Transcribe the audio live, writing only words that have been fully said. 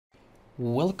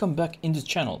Welcome back in the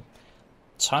channel.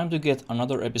 Time to get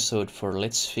another episode for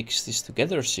Let's Fix This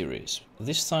Together series.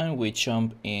 This time we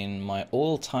jump in my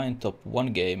all-time top 1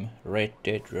 game, Red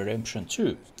Dead Redemption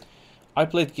 2. I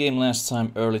played game last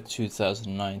time early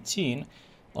 2019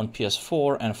 on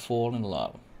PS4 and fall in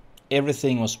love.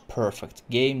 Everything was perfect.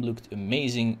 Game looked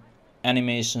amazing.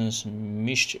 Animations,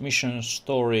 missions,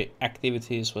 story,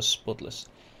 activities was spotless.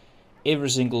 Every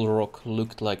single rock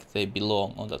looked like they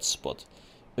belong on that spot.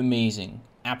 Amazing,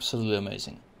 absolutely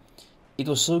amazing. It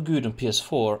was so good on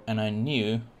PS4 and I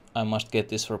knew I must get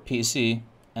this for PC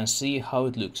and see how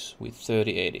it looks with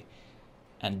 3080.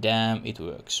 And damn, it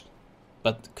works.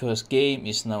 But because game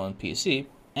is now on PC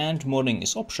and modding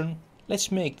is option,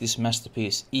 let's make this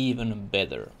masterpiece even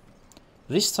better.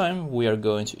 This time we are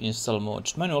going to install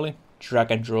mods manually, drag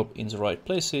and drop in the right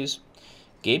places.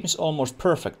 Game is almost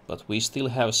perfect, but we still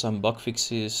have some bug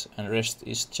fixes and rest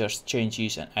is just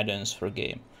changes and add-ons for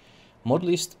game. Mod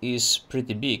list is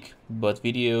pretty big, but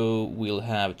video will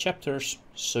have chapters,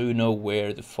 so you know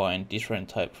where to find different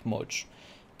type of mods.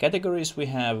 Categories we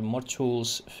have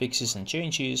Modtools, fixes and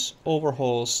changes,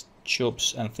 overhauls,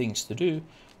 jobs and things to do,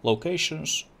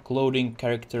 locations, clothing,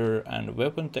 character and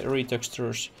weapon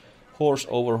retextures, horse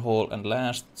overhaul, and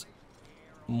last,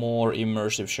 more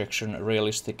immersive section,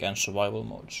 realistic and survival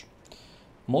modes.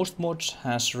 Most mods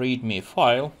has readme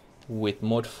file with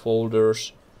mod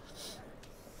folders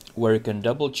where you can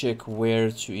double check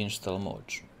where to install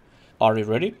mods. Are you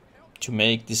ready to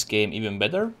make this game even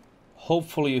better?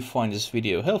 Hopefully you find this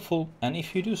video helpful, and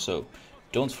if you do so,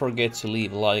 don't forget to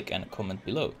leave a like and comment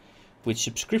below. With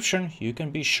subscription you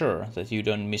can be sure that you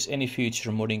don't miss any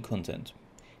future modding content.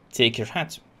 Take your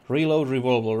hat, reload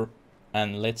revolver,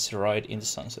 and let's ride in the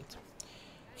sunset.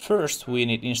 First we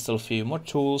need to install a few mod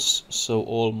tools so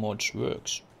all mods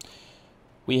works.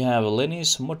 We have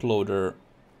Lenny's mod loader.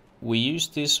 We use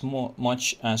this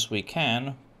much as we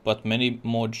can, but many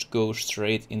mods go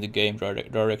straight in the game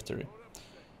directory.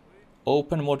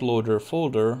 Open mod loader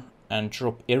folder and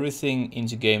drop everything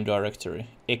into game directory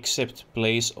except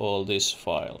place all this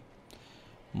file.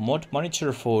 Mod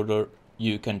manager folder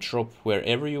you can drop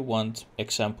wherever you want,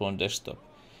 example on desktop.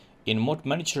 In mod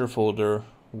manager folder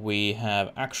we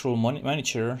have actual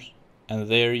manager, and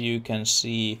there you can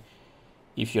see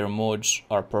if your mods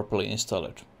are properly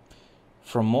installed.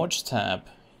 From mods tab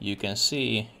you can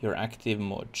see your active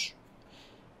mods.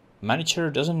 Manager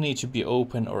doesn't need to be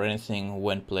open or anything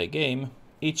when play game,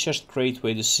 it's just a great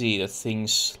way to see that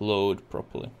things load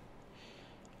properly.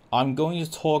 I'm going to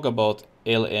talk about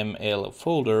LML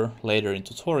folder later in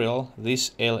tutorial.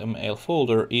 This LML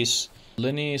folder is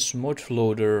Lenny's mod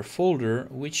loader folder,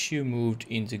 which you moved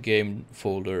into game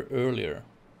folder earlier.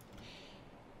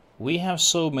 We have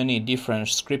so many different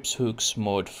script hooks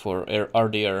mod for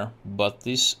RDR, but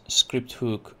this script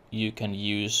hook you can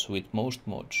use with most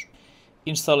mods.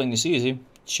 Installing is easy,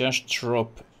 just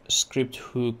drop script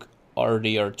hook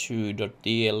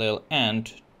rdr2.dll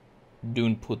and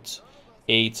don't put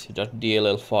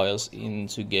 8.dll files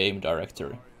into game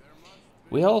directory.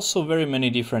 We have also very many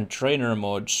different trainer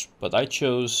mods, but I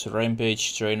chose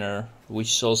Rampage trainer, which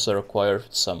is also required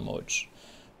with some mods.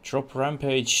 Drop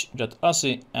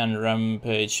rampage.asi and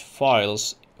rampage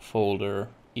files folder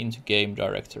into game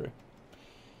directory.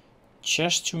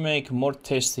 Just to make mod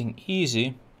testing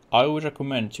easy, I would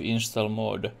recommend to install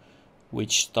mod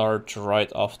which starts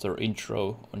right after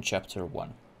intro on chapter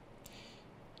 1.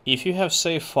 If you have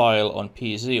save file on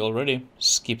PC already,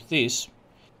 skip this.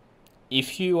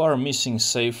 If you are missing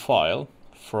save file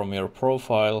from your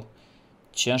profile,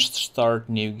 just start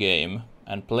new game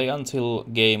and play until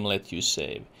game let you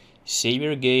save. Save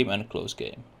your game and close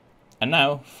game. And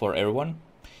now, for everyone,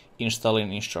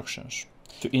 installing instructions.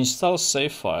 To install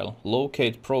save file,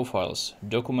 locate profiles,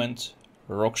 document,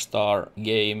 Rockstar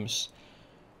Games,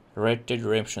 Red Dead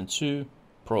Redemption 2,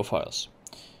 profiles.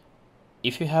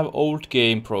 If you have old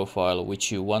game profile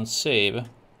which you want save,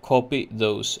 copy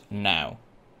those now.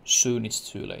 Soon it's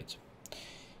too late.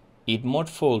 In mod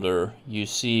folder you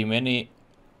see many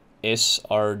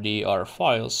SRDR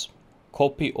files.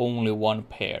 Copy only one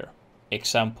pair.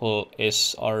 Example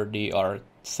SRDR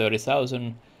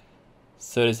 30,000,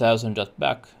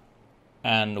 30,000.back,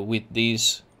 and with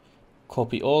these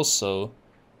copy also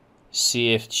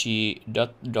cfg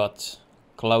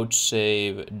cloud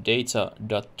save data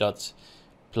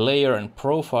player and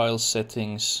profile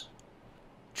settings.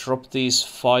 Drop these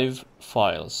 5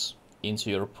 files into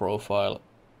your profile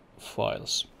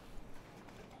files.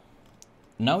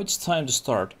 Now it's time to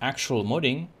start actual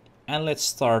modding, and let's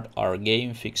start our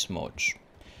game fix mods.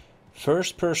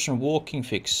 First person walking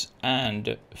fix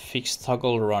and fix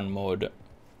toggle run mode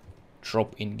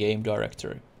drop in game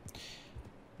directory.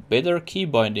 Better key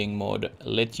binding mod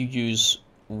let you use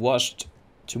WASD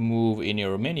to move in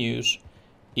your menus,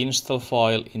 install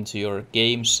file into your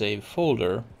game save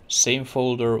folder, same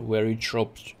folder where you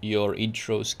dropped your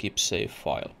intro skip save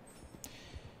file.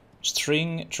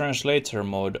 String translator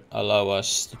mod allow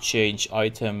us to change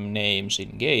item names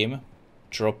in game,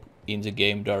 drop in the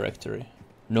game directory.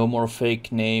 No more fake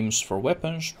names for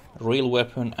weapons, real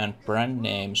weapon and brand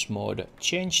names mod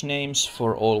change names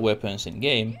for all weapons in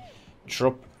game,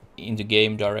 drop in the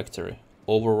game directory,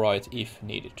 overwrite if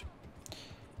needed.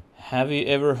 Have you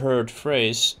ever heard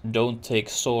phrase don't take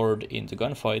sword in the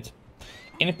gunfight?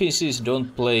 NPCs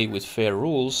don't play with fair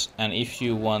rules, and if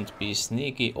you want to be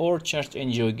sneaky or just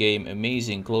enjoy game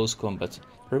amazing close combat,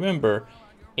 remember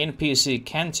NPC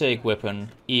can take weapon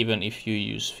even if you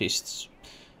use fists.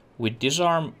 With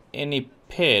disarm any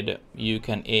ped you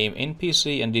can aim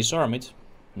NPC and disarm it.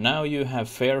 Now you have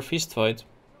fair fistfight,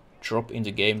 drop in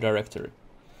the game directory.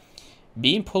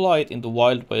 Being polite in the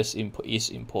Wild West is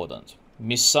important.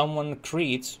 Miss someone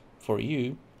crit for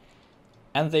you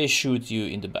and they shoot you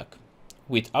in the back.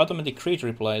 With automatic crit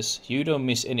replies, you don't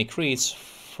miss any crits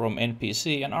from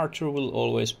NPC and Arthur will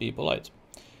always be polite.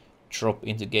 Drop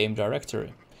in the game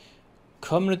directory.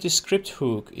 Community script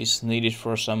hook is needed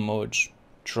for some mods.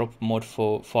 Drop mod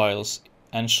files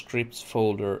and script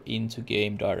folder into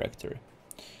game directory.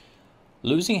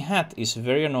 Losing hat is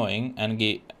very annoying and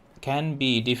can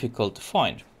be difficult to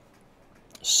find.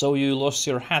 So you lost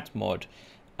your hat mod,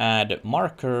 add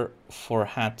marker for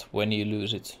hat when you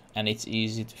lose it, and it's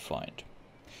easy to find.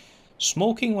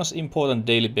 Smoking was important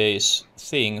daily base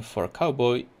thing for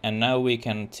Cowboy, and now we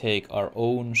can take our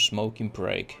own smoking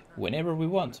break whenever we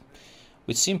want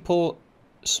with simple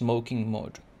smoking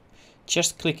mode.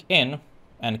 Just click N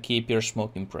and keep your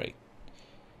smoking break.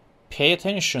 Pay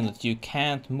attention that you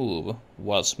can't move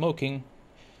while smoking.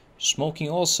 Smoking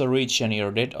also regen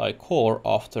your Deadeye core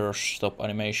after stop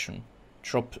animation.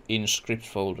 Drop in script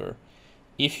folder.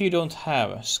 If you don't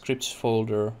have scripts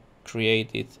folder,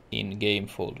 create it in game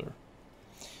folder.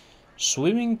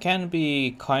 Swimming can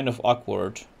be kind of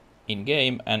awkward in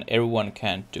game and everyone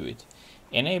can't do it.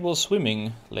 Enable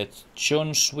swimming, let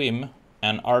John swim,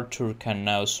 and Arthur can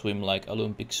now swim like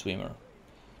Olympic swimmer.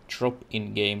 Drop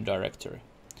in game directory.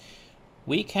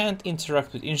 We can't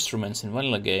interact with instruments in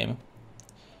vanilla game,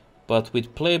 but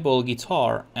with playable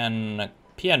guitar and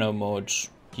piano modes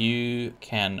you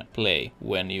can play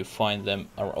when you find them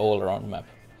all around map.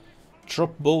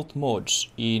 Drop both modes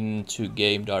into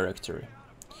game directory.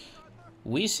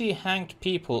 We see hanged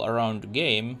people around the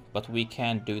game, but we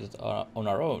can't do that on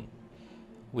our own.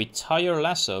 With tire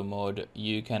lasso mode,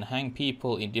 you can hang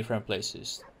people in different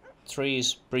places.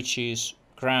 Trees, bridges,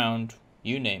 ground,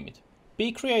 you name it.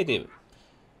 Be creative.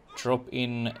 Drop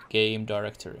in game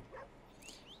directory.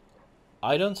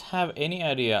 I don't have any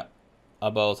idea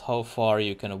about how far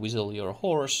you can whistle your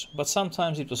horse, but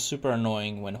sometimes it was super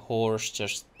annoying when horse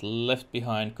just left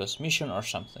behind cause mission or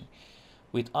something.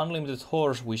 With unlimited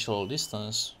horse whistle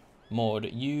distance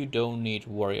mode, you don't need to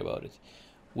worry about it.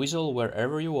 Whistle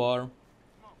wherever you are.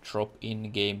 Drop in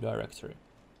game directory.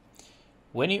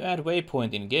 When you add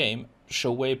waypoint in game,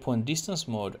 show waypoint distance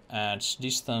mode adds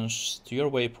distance to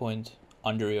your waypoint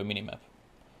under your minimap.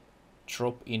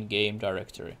 Drop in game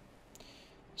directory.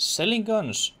 Selling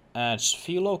guns adds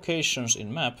few locations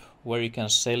in map where you can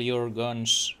sell your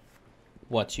guns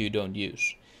what you don't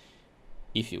use,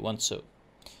 if you want so.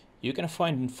 You can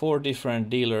find 4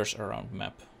 different dealers around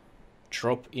map.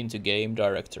 Drop into game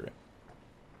directory.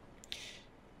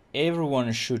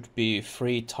 Everyone should be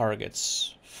free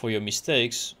targets for your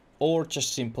mistakes or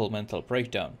just simple mental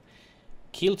breakdown.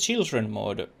 Kill children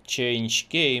mode change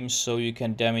games so you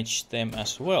can damage them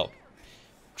as well.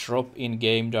 Drop in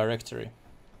game directory.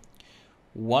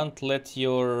 Want let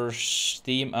your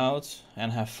steam out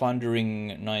and have fun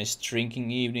during nice drinking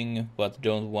evening but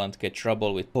don't want to get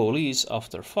trouble with police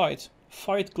after fight?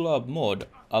 Fight Club mode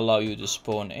allow you to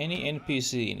spawn any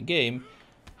NPC in game,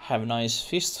 have nice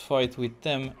fist fight with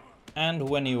them, and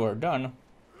when you are done,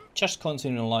 just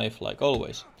continue life like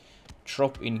always.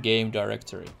 Drop in game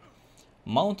directory.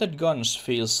 Mounted guns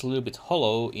feels a little bit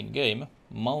hollow in game.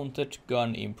 Mounted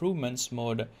gun improvements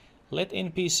mode let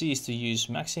NPCs to use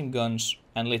maxim guns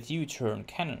and let you turn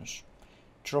cannons.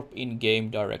 Drop in game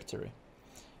directory.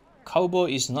 Cowboy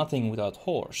is nothing without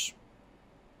horse,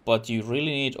 but you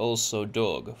really need also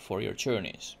dog for your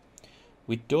journeys.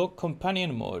 With dog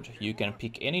companion mode, you can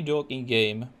pick any dog in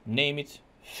game, name it,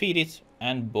 feed it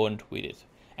and bond with it,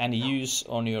 and use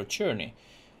on your journey.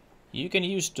 You can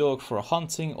use dog for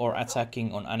hunting or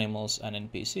attacking on animals and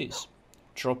NPCs.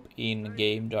 Drop in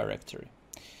game directory.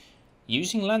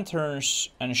 Using lanterns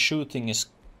and shooting is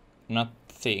not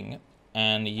thing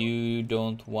and you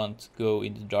don't want to go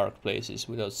into dark places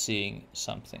without seeing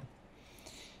something.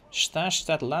 Stash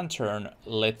that lantern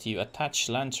let you attach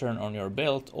lantern on your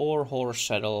belt or horse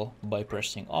saddle by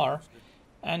pressing R,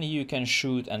 and you can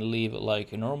shoot and leave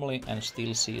like normally and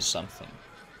still see something.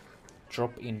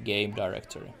 Drop in game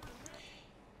directory.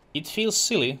 It feels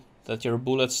silly that your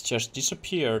bullets just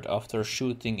disappeared after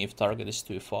shooting if target is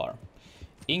too far.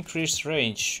 Increased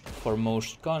range for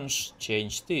most guns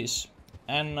changed this,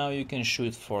 and now you can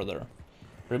shoot further.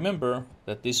 Remember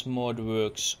that this mod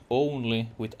works only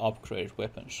with upgraded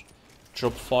weapons.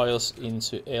 Drop files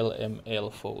into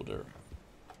LML folder.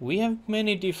 We have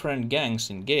many different gangs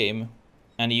in game,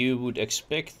 and you would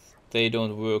expect they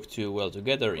don't work too well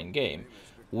together in game.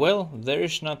 Well, there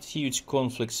is not huge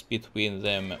conflicts between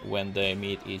them when they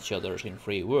meet each other in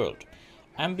free world.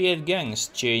 Ambient gangs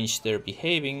change their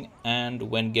behaving, and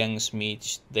when gangs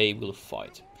meet they will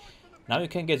fight. Now you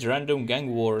can get random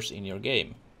gang wars in your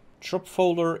game. Drop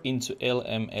folder into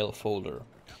LML folder.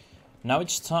 Now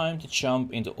it's time to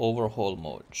jump into overhaul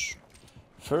modes.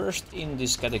 First in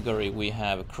this category we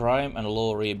have crime and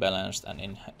law rebalanced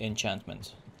and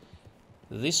enchantment.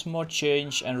 This mod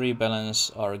change and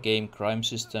rebalance our game crime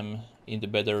system in the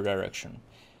better direction.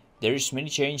 There is many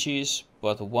changes,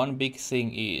 but one big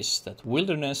thing is that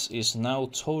wilderness is now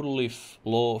totally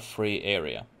law-free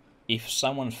area. If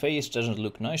someone's face doesn't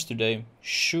look nice today,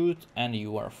 shoot and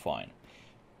you are fine.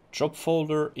 Drop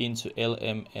folder into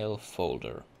LML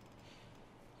folder.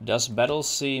 Does battle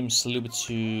seem a little bit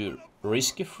too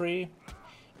risky free?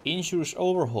 Injuries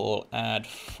overhaul add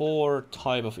 4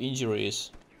 types of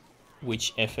injuries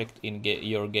which affect in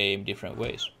your game different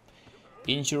ways.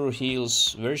 Injury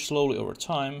heals very slowly over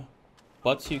time,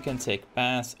 but you can take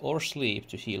bath or sleep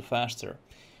to heal faster.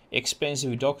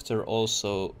 Expensive doctor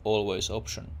also always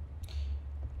option.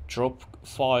 Drop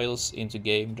files into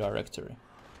game directory.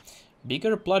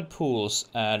 Bigger blood pools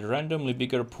add randomly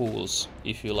bigger pools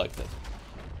if you like that.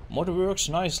 Mod works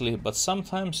nicely, but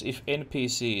sometimes if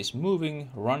NPC is moving,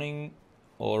 running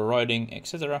or riding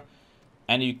etc.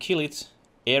 and you kill it,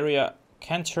 area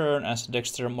can turn as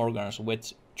Dexter Morgan's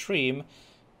wet dream,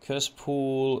 cause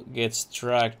pool gets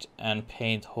dragged and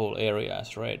paint whole area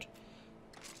as red.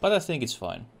 But I think it's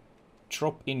fine.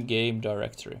 Drop in game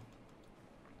directory.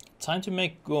 Time to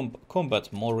make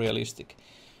combat more realistic.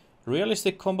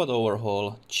 Realistic combat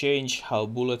overhaul change how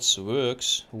bullets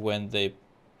works when they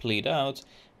bleed out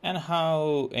and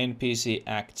how NPC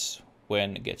acts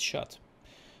when get shot.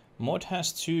 Mod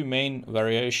has 2 main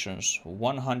variations,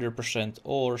 100%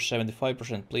 or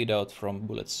 75% bleed out from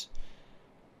bullets,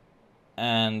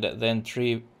 and then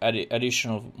 3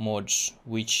 additional mods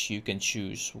which you can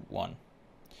choose one.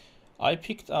 I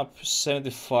picked up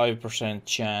 75%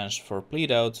 chance for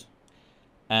bleed out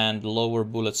and lower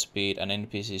bullet speed and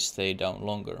NPCs stay down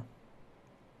longer.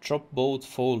 Drop both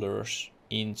folders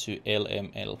into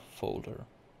LML folder.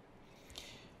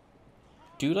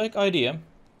 Do you like idea?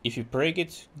 If you break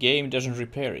it, game doesn't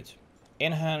repair it.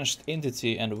 Enhanced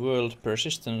entity and world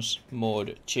persistence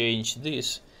mod change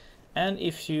this, and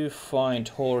if you find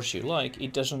horse you like,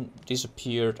 it doesn't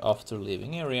disappear after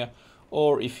leaving area,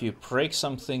 or if you break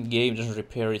something, game doesn't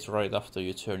repair it right after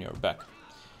you turn your back.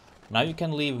 Now you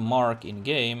can leave mark in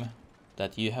game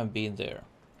that you have been there.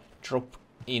 Drop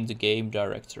in the game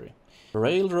directory.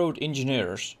 Railroad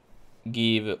engineers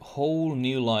give whole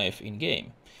new life in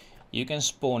game. You can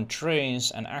spawn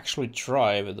trains and actually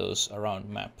drive those around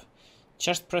map.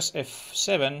 Just press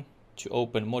F7 to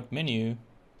open mod menu.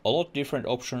 A lot different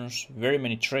options, very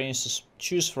many trains to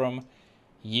choose from.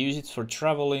 Use it for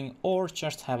traveling or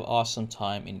just have awesome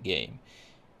time in game.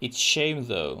 It's shame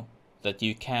though that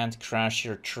you can't crash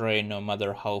your train no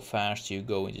matter how fast you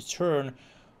go into turn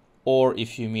or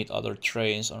if you meet other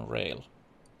trains on rail.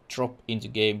 Drop into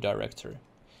game directory.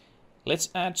 Let's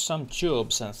add some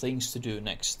jobs and things to do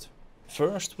next.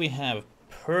 First we have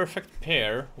perfect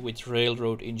pair with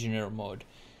railroad engineer mod.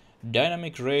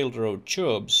 Dynamic railroad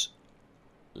jobs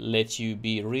let you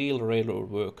be real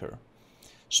railroad worker.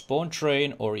 Spawn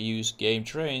train or use game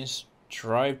trains,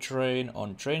 drive train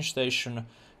on train station,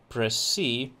 press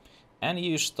C and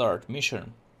you start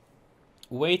mission.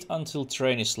 Wait until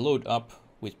train is loaded up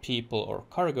with people or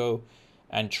cargo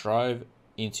and drive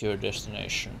into your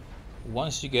destination.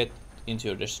 Once you get into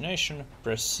your destination,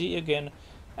 press C again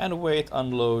and wait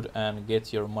unload and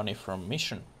get your money from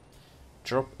mission.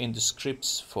 Drop in the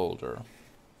scripts folder.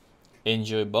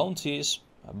 Enjoy bounties.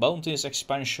 A bounties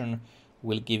expansion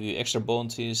will give you extra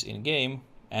bounties in game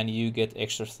and you get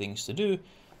extra things to do.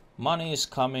 Money is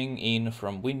coming in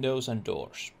from windows and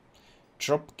doors.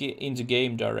 Drop into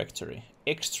game directory.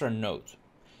 Extra note.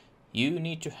 You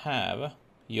need to have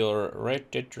your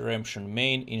Red Dead Redemption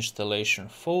main installation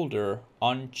folder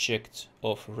unchecked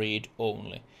of read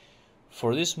only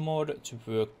for this mod to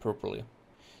work properly.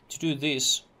 To do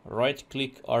this, right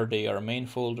click RDR main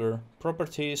folder,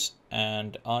 properties,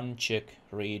 and uncheck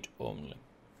read only.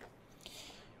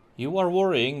 You are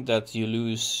worrying that you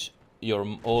lose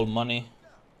your all money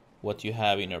what you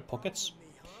have in your pockets?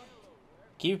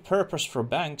 Give purpose for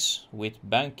banks with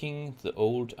banking the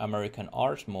old American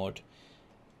art mod.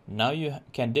 Now you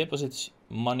can deposit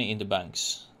money in the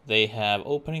banks. They have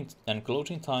opening and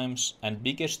closing times, and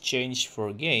biggest change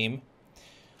for game.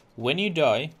 When you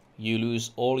die, you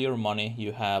lose all your money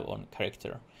you have on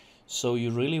character. So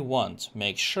you really want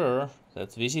make sure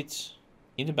that visit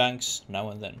in the banks now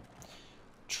and then.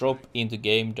 Drop in the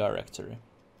game directory.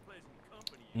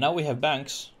 Now we have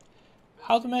banks.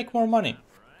 How to make more money?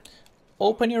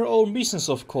 Open your own business,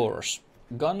 of course.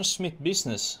 Gunsmith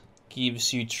business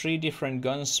gives you 3 different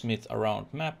gunsmiths around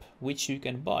map which you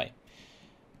can buy.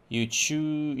 You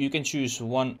can choose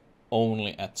one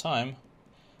only at time.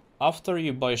 After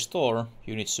you buy store,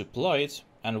 you need to supply it,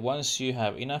 and once you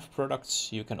have enough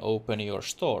products, you can open your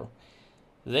store.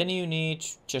 Then you need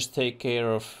just take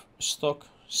care of stock,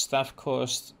 staff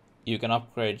cost, you can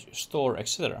upgrade store,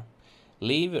 etc.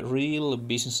 Live real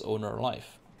business owner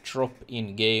life. Drop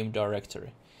in game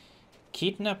directory.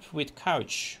 Kidnap with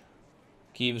couch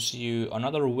gives you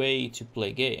another way to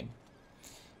play game.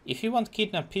 If you want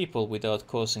kidnap people without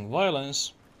causing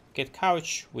violence, get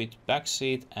couch with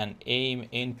backseat and aim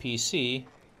NPC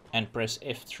and press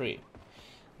F3.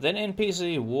 Then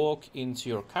NPC walk into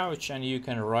your couch and you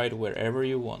can ride wherever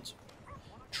you want.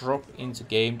 Drop into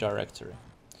game directory.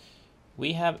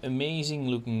 We have amazing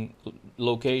looking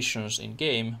locations in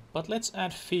game, but let's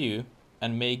add few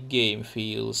and make game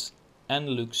feels and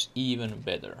looks even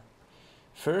better.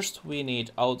 First we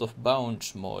need out of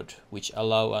bounds mod, which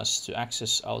allow us to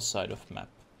access outside of map.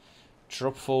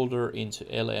 Drop folder into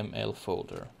LML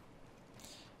folder.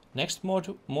 Next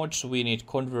mods we need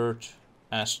convert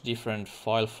as different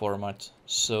file format,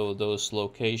 so those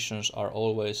locations are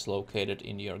always located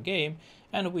in your game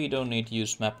and we don't need to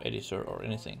use map editor or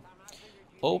anything.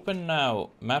 Open now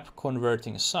map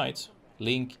converting site,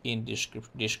 link in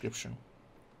description.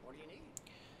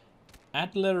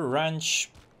 Adler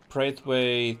Ranch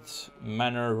Braithwaite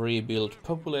Manor rebuild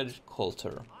populated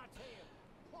culture.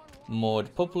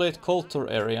 Mod populate culture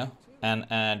area and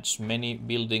adds many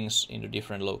buildings into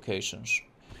different locations.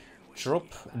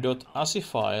 Drop.asi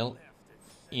file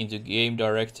into game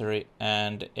directory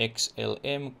and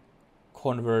XLM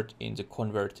convert into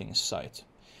converting site.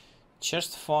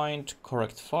 Just find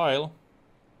correct file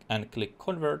and click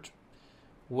convert.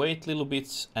 Wait a little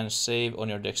bit and save on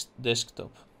your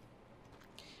desktop.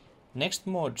 Next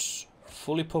mods,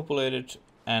 fully populated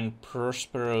and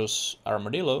prosperous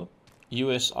armadillo,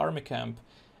 US Army Camp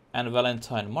and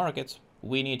Valentine Market,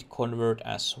 we need convert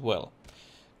as well.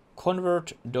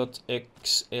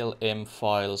 Convert.xlm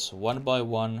files one by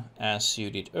one as you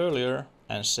did earlier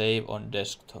and save on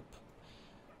desktop.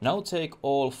 Now take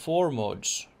all 4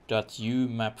 mods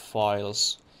 .umap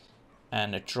files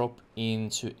and drop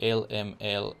into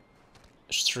LML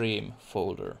stream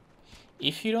folder.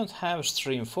 If you don't have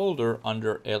stream folder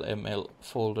under LML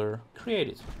folder, create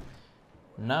it.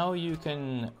 Now you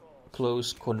can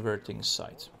close converting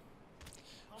site.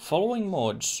 Following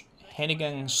mods: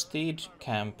 Hennigan Steed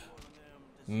Camp,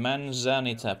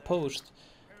 Manzanita Post,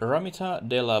 Ramita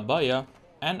de la Baya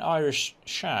and Irish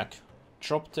Shack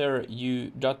drop their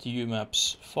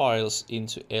 .umaps files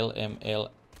into LML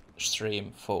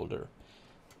stream folder.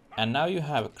 And now you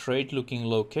have great looking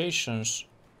locations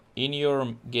in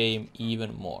your game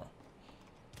even more.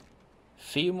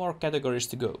 Few more categories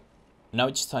to go. Now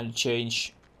it's time to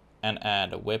change and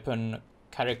add a weapon,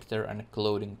 character and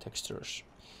clothing textures.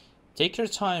 Take your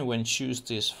time when choose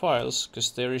these files,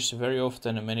 because there is very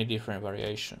often many different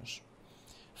variations.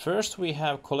 First we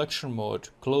have collection mode,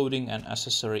 clothing and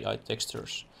accessory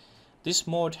textures. This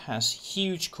mode has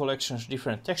huge collections of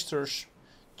different textures.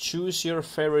 Choose your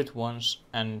favorite ones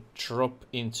and drop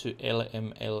into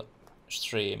LML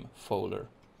stream folder.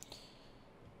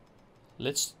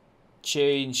 Let's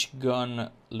change gun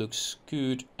looks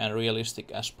good and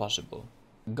realistic as possible.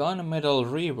 Gunmetal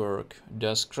rework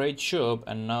does great job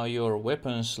and now your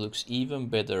weapons looks even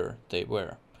better they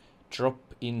were. Drop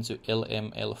into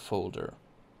LML folder.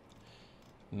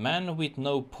 Man with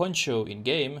no poncho in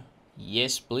game?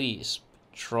 Yes please.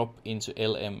 Drop into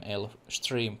LML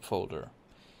stream folder.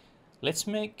 Let's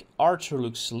make Arthur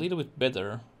looks a little bit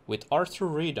better. With Arthur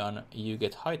redone you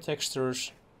get high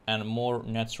textures and more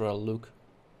natural look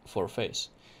for face.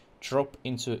 Drop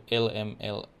into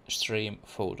LML stream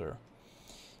folder.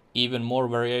 Even more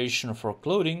variation for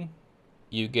clothing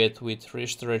you get with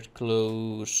restored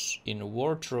clothes in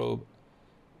wardrobe.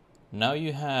 Now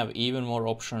you have even more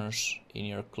options in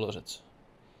your closet.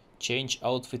 Change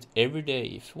outfit every day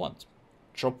if you want.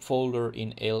 Drop folder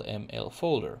in LML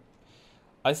folder.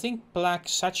 I think black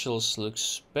satchels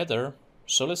looks better,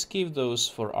 so let's keep those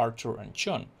for Arthur and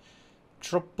John.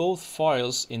 Drop both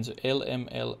files into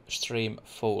LML stream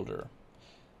folder.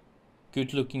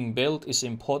 Good looking belt is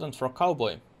important for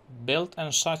cowboy. Belt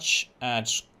and such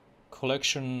adds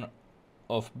collection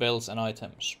of belts and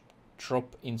items.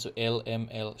 Drop into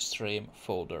LML stream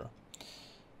folder.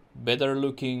 Better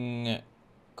looking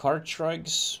card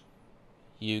drags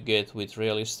you get with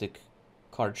realistic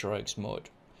card drags mode.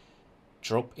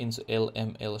 Drop into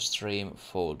LML stream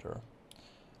folder.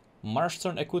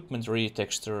 Marston equipment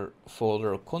retexture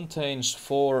folder contains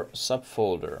 4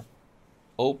 subfolder.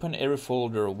 Open every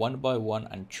folder one by one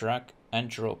and drag and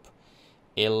drop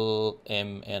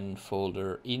LMN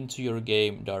folder into your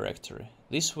game directory.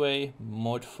 This way,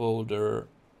 mod folder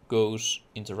goes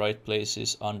into right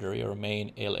places under your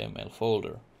main LML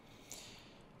folder.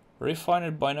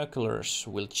 Refined binoculars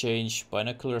will change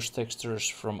binoculars textures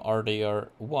from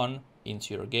RDR1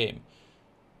 into your game.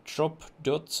 Drop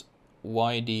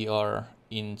 .ydr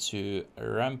into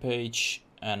Rampage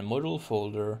and model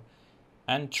folder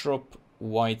and drop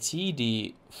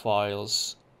YTD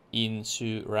files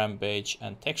into Rampage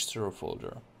and texture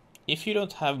folder. If you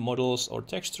don't have models or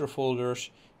texture folders,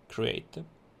 create them.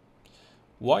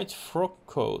 White frog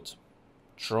coat,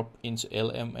 drop into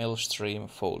LML stream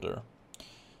folder.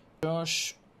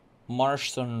 Josh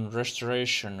Marston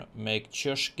restoration make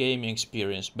Josh gaming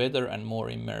experience better and more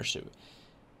immersive.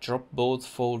 Drop both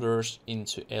folders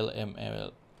into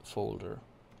LML folder.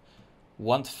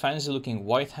 Want fancy looking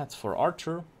white hat for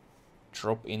Arthur?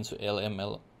 Drop into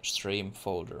LML stream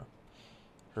folder.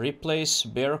 Replace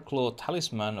bear claw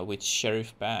talisman with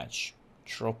sheriff badge.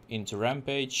 Drop into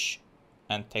Rampage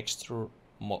and texture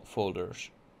folders.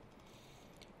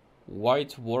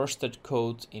 White worsted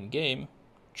coat in game.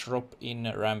 Drop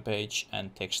in Rampage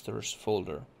and textures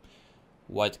folder.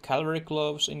 White cavalry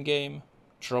gloves in game.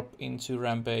 Drop into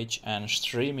Rampage and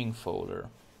streaming folder.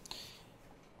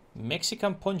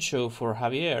 Mexican poncho for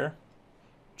Javier.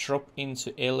 Drop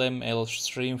into LML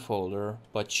stream folder,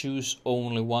 but choose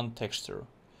only one texture.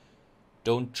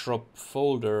 Don't drop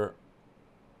folder,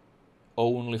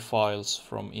 only files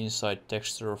from inside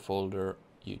texture folder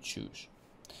you choose.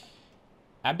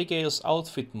 Abigail's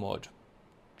outfit mod.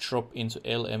 Drop into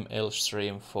LML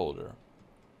stream folder.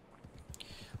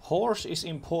 Horse is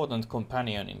important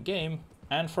companion in game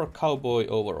and for cowboy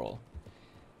overall.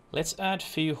 Let's add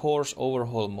few horse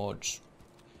overhaul mods.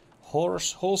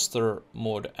 Horse holster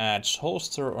mod adds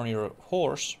holster on your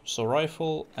horse, so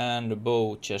rifle and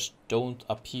bow just don't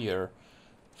appear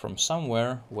from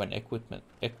somewhere when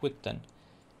equipped then.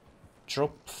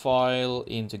 Drop file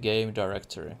into game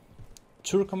directory.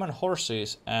 Turkoman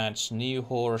horses adds new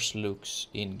horse looks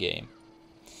in game.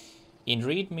 In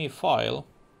readme file,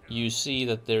 you see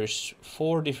that there's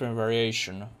 4 different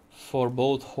variations for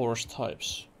both horse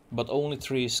types, but only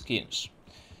 3 skins.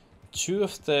 2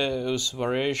 of those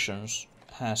variations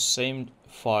has same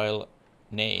file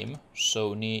name,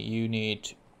 so you need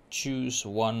to choose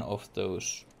one of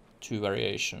those 2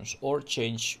 variations or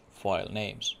change file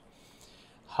names.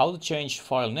 How to change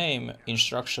file name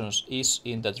instructions is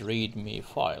in that readme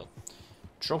file.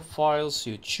 Drop files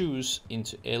you choose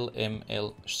into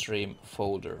LML stream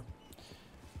folder.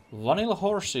 Vanilla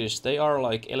horses, they are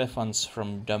like elephants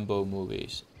from Dumbo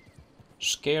movies.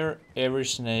 Scare every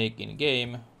snake in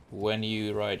game when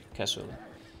you ride casually.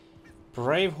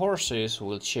 Brave horses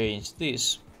will change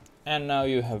this, and now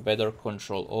you have better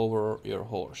control over your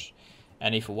horse.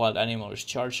 And if a wild animal is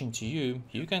charging to you,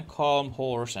 you can calm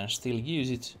horse and still use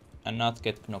it and not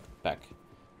get knocked back.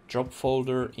 Drop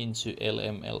folder into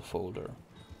LML folder.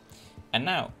 And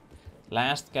now,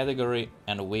 last category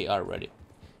and we are ready.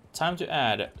 Time to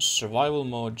add survival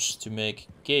modes to make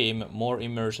game more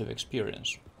immersive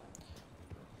experience.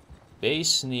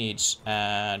 Base needs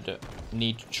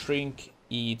need to drink,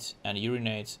 eat and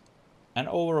urinate, and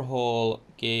overhaul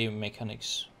game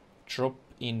mechanics. Drop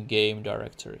in game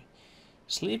directory.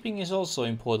 Sleeping is also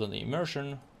important in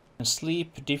immersion, and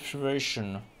sleep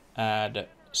deprivation add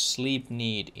sleep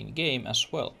need in game as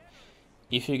well.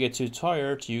 If you get too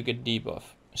tired, you get debuff.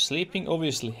 Sleeping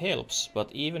obviously helps,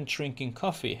 but even drinking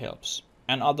coffee helps,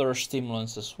 and other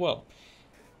stimulants as well.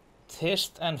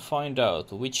 Test and find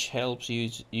out which helps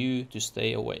you to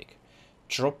stay awake.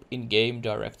 Drop in game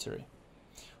directory.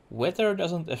 Weather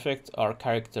doesn't affect our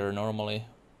character normally,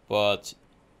 but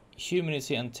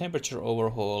humidity and temperature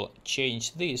overhaul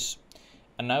change this,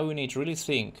 And now you need to really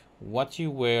think what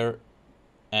you wear,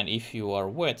 and if you are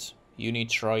wet, you need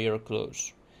drier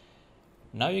clothes.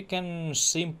 Now you can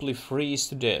simply freeze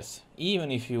to death,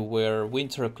 even if you wear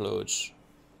winter clothes,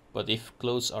 but if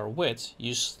clothes are wet,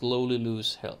 you slowly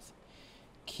lose health.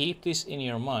 Keep this in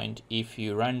your mind if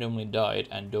you randomly died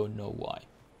and don't know why.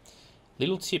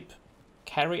 Little tip,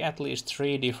 carry at least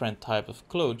 3 different types of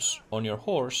clothes on your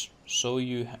horse so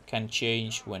you can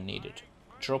change when needed.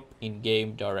 Drop in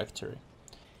game directory.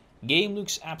 Game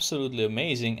looks absolutely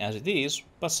amazing as it is,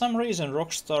 but some reason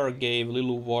Rockstar gave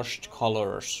little washed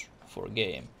colors for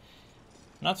game.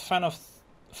 Not fan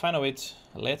of it,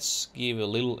 let's give a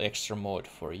little extra mod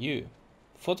for you.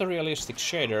 Photorealistic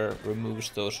shader removes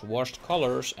those washed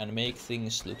colors and make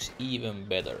things look even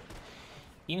better.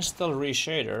 Install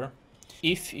reshader.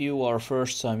 If you are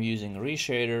first time using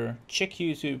reshader, check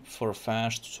YouTube for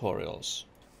fast tutorials.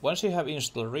 Once you have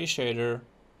installed reshader,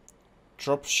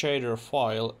 drop shader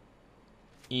file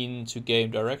into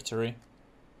game directory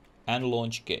and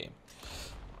launch game.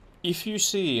 If you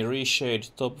see reshade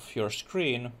top of your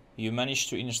screen, you managed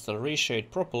to install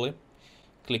reshade properly.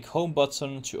 Click home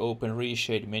button to open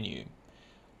reshade menu.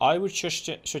 I would just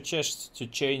suggest to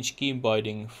change game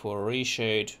binding for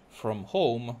reshade from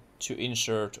home to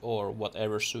insert or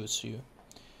whatever suits you,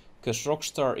 because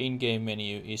Rockstar in-game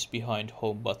menu is behind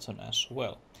home button as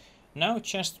well. Now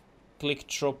just click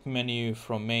drop menu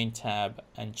from main tab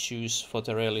and choose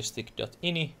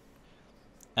photorealistic.ini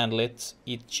and let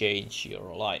it change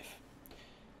your life.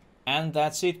 And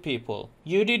that's it, people.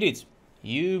 You did it.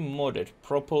 You modded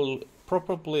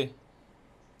probably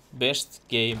best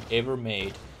game ever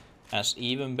made as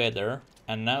even better,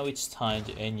 and now it's time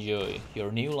to enjoy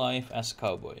your new life as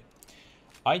cowboy.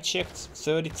 I checked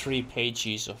 33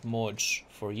 pages of mods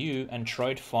for you and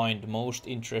tried to find the most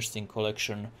interesting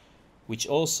collection, which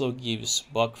also gives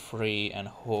bug-free and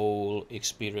whole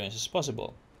experiences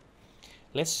possible.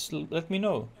 Let me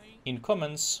know in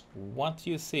comments what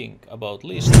you think about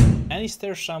list, and is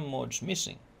there some mods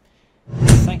missing.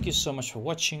 Thank you so much for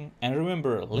watching, and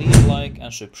remember, leave like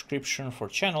and subscription for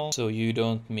channel so you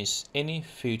don't miss any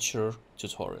future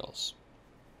tutorials.